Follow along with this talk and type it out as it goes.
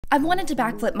I've wanted to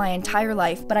backflip my entire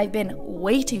life, but I've been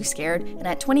way too scared, and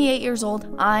at 28 years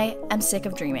old, I am sick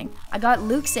of dreaming. I got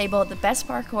Luke Sable, the best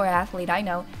parkour athlete I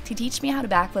know, to teach me how to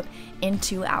backflip in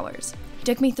 2 hours. He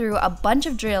took me through a bunch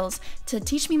of drills to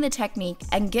teach me the technique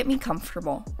and get me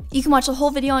comfortable. You can watch the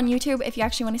whole video on YouTube if you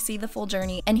actually want to see the full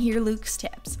journey and hear Luke's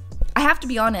tips. I have to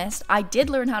be honest, I did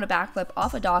learn how to backflip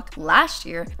off a dock last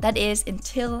year, that is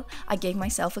until I gave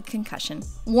myself a concussion.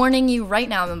 Warning you right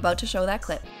now, I'm about to show that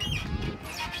clip.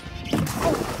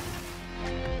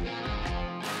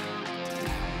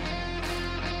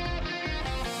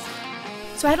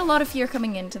 So I had a lot of fear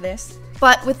coming into this,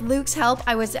 but with Luke's help,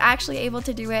 I was actually able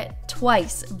to do it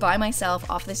twice by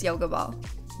myself off this yoga ball.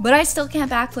 But I still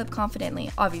can't backflip confidently,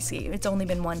 obviously, it's only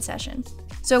been 1 session.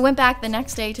 So I went back the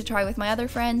next day to try with my other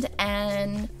friend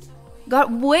and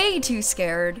got way too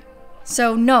scared.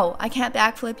 So no, I can't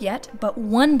backflip yet, but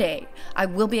one day I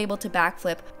will be able to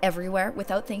backflip everywhere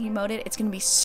without thinking about it. It's gonna be